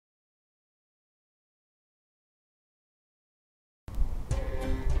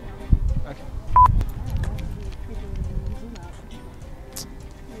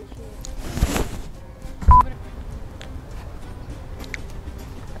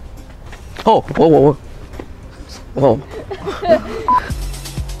Oh, whoa, whoa, whoa. Whoa.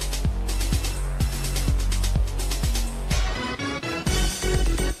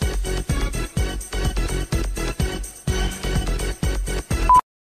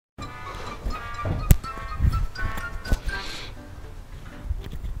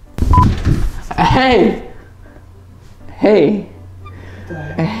 Hey! Hey!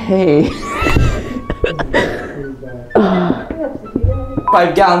 Hey!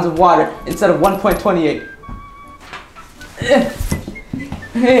 5 gallons of water instead of 1.28.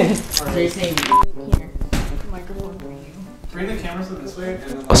 Hey! So you're saying here, microphone for you. Bring the cameras this way and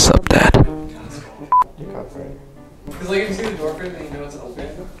then What's up, Dad? because like if you see the door frame and you know it's open,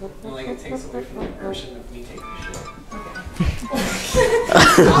 and like it takes away from the immersion of me taking the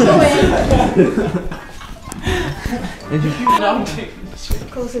shit.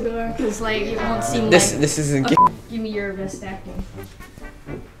 Close the door, because like it won't seem This like... isn't. Okay, give me your best acting.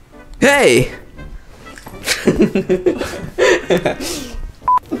 Hey!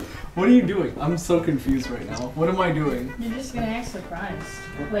 What are you doing? I'm so confused right now. What am I doing? You're just gonna act surprised.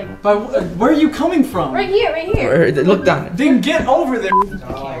 Like... Where are you coming from? Right here, right here. Look down. Then get over there.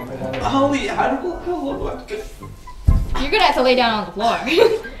 Holy, how do You're gonna have to lay down on the floor.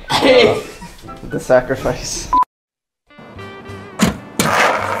 Hey! The sacrifice.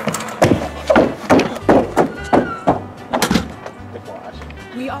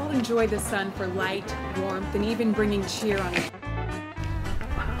 We all enjoy the sun for light, warmth, and even bringing cheer on it.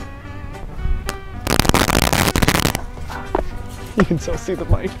 You can still see the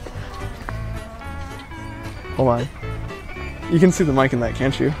mic. Hold on. You can see the mic in that,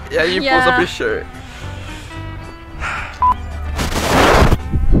 can't you? Yeah, you pulls up your shirt.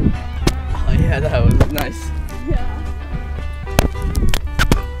 Oh yeah, that was nice.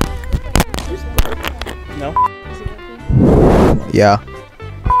 No? Yeah.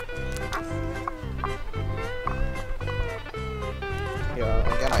 Yeah,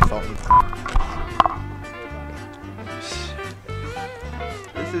 I'll get my phone.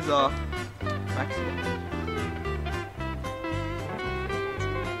 This is maximum.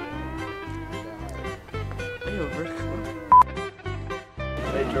 Hey, over.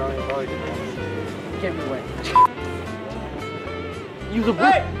 Hey, Charlie, probably good. Can't be wet. Use a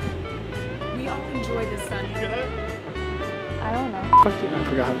boot. We all enjoy the sun. I don't know. I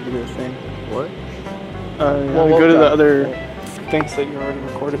forgot how to do this thing. What? Go to the other things that you already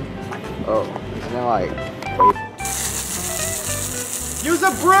recorded. Oh, isn't it like... Use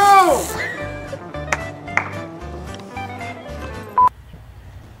a broom!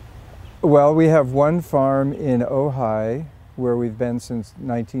 Well, we have one farm in Ojai where we've been since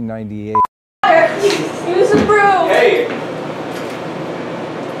 1998. Use a broom! Hey!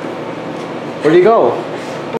 Where'd he go?